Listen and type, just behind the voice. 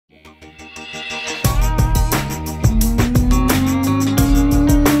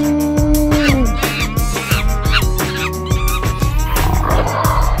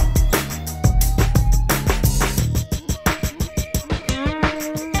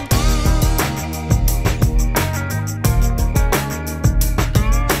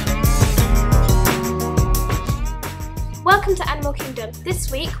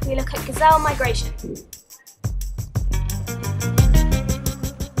we look at gazelle migration.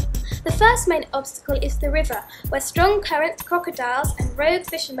 The first main obstacle is the river, where strong currents, crocodiles and rogue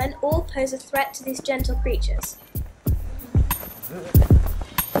fishermen all pose a threat to these gentle creatures.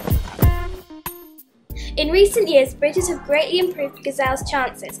 In recent years, bridges have greatly improved gazelles'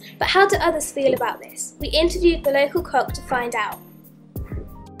 chances, but how do others feel about this? We interviewed the local cock to find out.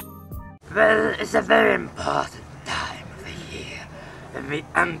 Well, it's a very important time of the year when the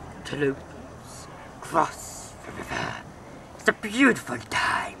antelopes cross the river. It's a beautiful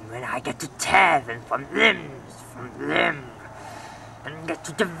time when I get to tear them from limb, and get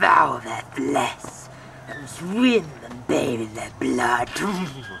to devour their flesh, and swim and bathe in their blood. Oh,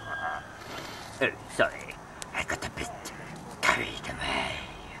 sorry, I got a bit carried away.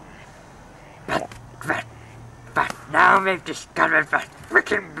 But now they've discovered that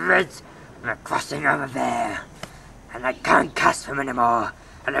freaking bridge, and they're crossing over there, and I can't catch them anymore,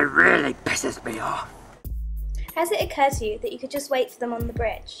 and it really pisses me off. Has it occurred to you that you could just wait for them on the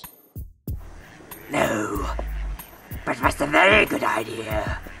bridge? No, but that's a very good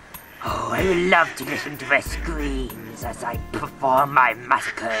idea. Oh, I would love to listen to their screams as I perform my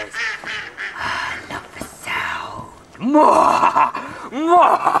massacres. I love the sound. Mwah!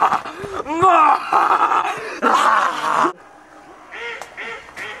 Mwah! Mwah!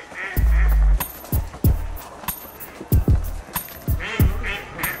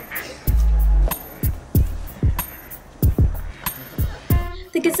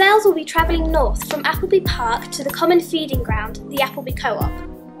 The gazelles will be travelling north from Appleby Park to the common feeding ground, the Appleby Co-op.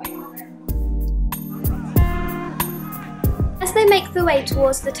 As they make their way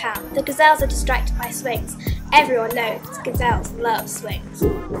towards the town, the gazelles are distracted by swings. Everyone knows gazelles love swings.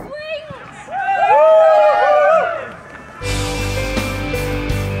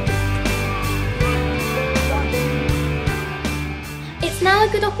 It's now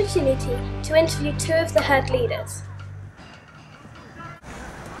a good opportunity to interview two of the herd leaders.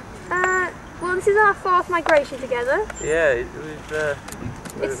 Well, this is our fourth migration together. Yeah,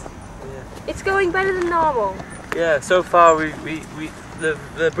 It's going better than normal. yeah. So far,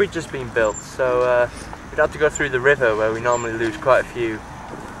 the bridge has been built, so we'd have to go through the river where we normally lose quite a few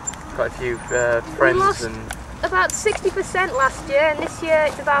friends. We lost and about 60% last year, and this year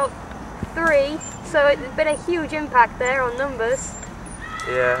it's about 3. So it's been a huge impact there on numbers.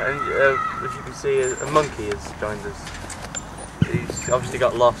 yeah, and as you can see, a monkey has joined us. He's obviously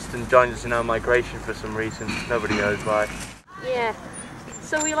got lost and joined us in our migration for some reason. Nobody knows why. Yeah.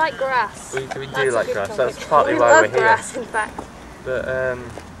 So we like grass. We That's do a like big grass. topic. That's partly we why love we're here. grass, in fact. But I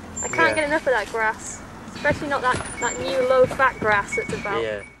can't get enough of that grass, especially not that new low-fat grass that's about.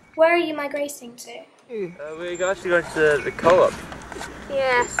 yeah. Where are you migrating to? We're actually going to the co-op.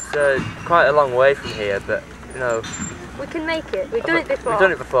 Yeah. It's quite a long way from here, but you know. We can make it. We've done it before. We've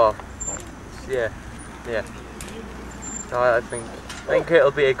done it before. Yeah. No, I think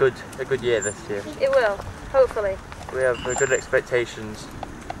it'll be a good year this year. It will, hopefully. We have good expectations.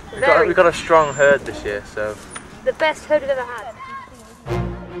 Very. We've got a strong herd this year, so. The best herd we've ever had.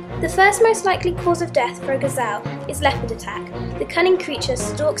 The first most likely cause of death for a gazelle is leopard attack. The cunning creature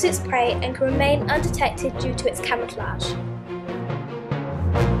stalks its prey and can remain undetected due to its camouflage.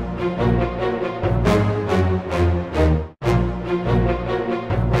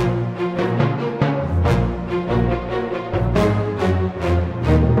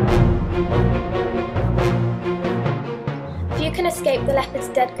 Few can escape the leopard's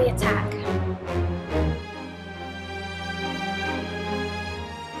deadly attack.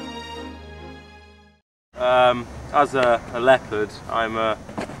 As a leopard, I'm a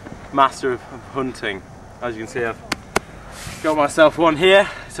master of hunting. As you can see, I've got myself one here,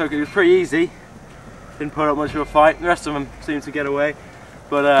 so it was pretty easy. Didn't put up much of a fight. The rest of them seemed to get away,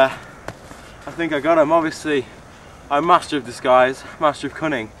 but I think I got him. Obviously, I'm master of disguise, master of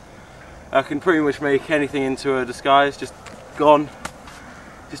cunning. I can pretty much make anything into a disguise, just gone,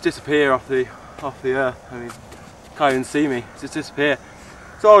 just disappear off the earth. I mean, can't even see me, just disappear.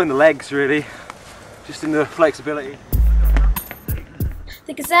 It's all in the legs, really. Just in the flexibility.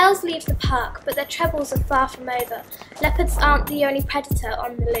 The gazelles leave the park, but their troubles are far from over. Leopards aren't the only predator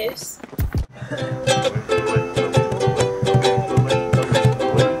on the loose.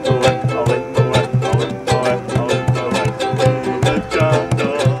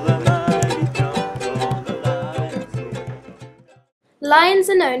 Lions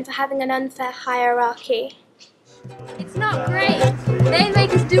are known for having an unfair hierarchy. It's not great. They make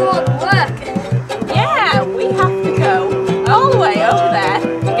us do all the work. Yeah, we have to go all the way over there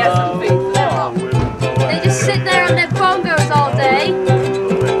to get some food for their mom. They just sit there on their bongos all day.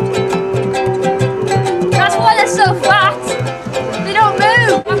 That's why they're so fat. They don't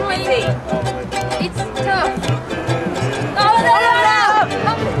move.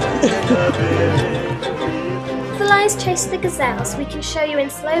 chase the gazelles, we can show you in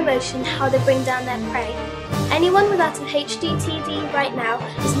slow motion how they bring down their prey. Anyone without an HD TV right now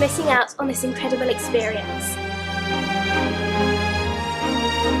is missing out on this incredible experience.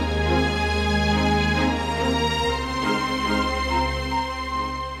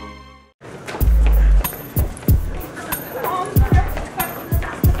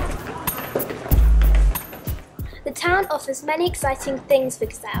 The town offers many exciting things for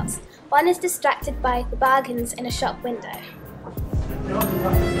gazelles. One is distracted by the bargains in a shop window.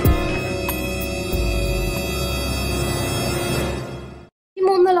 We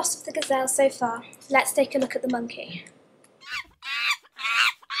mourn the loss of the gazelle so far. Let's take a look at the monkey.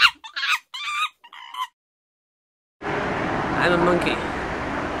 I'm a monkey.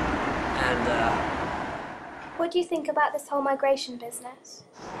 And What do you think about this whole migration business?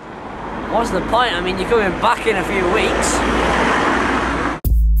 what's the point? I mean, you're coming back in a few weeks.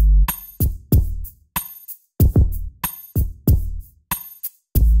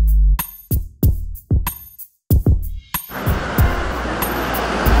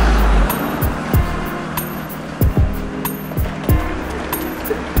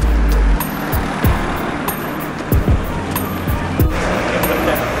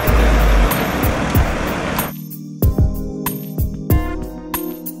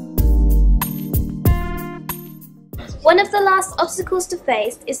 One of the last obstacles to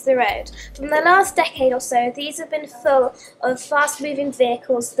face is the road. From the last decade or so, these have been full of fast-moving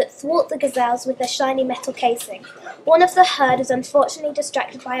vehicles that thwart the gazelles with their shiny metal casing. One of the herd is unfortunately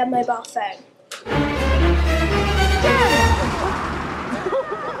distracted by a mobile phone.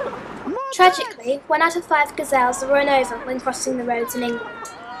 Tragically, 1 out of 5 gazelles are run over when crossing the roads in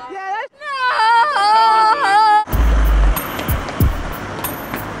England.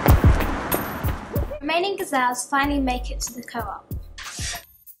 Remaining gazelles finally make it to the co-op.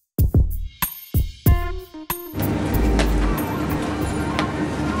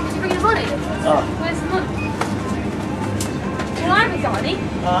 Bring the money? Oh. Where's the money? Well, I haven't got any.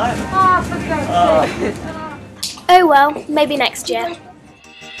 Alright. Oh, for God's sake. Oh well, maybe next year.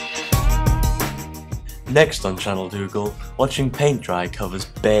 Next on Channel Dougal, watching paint dry covers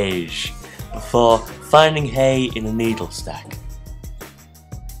beige before finding hay in a needle stack.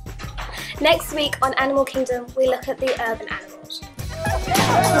 Next week on Animal Kingdom, we look at the urban animals.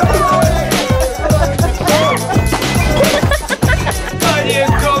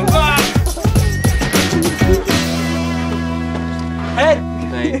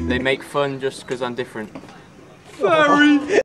 They make fun just because I'm different. Furry!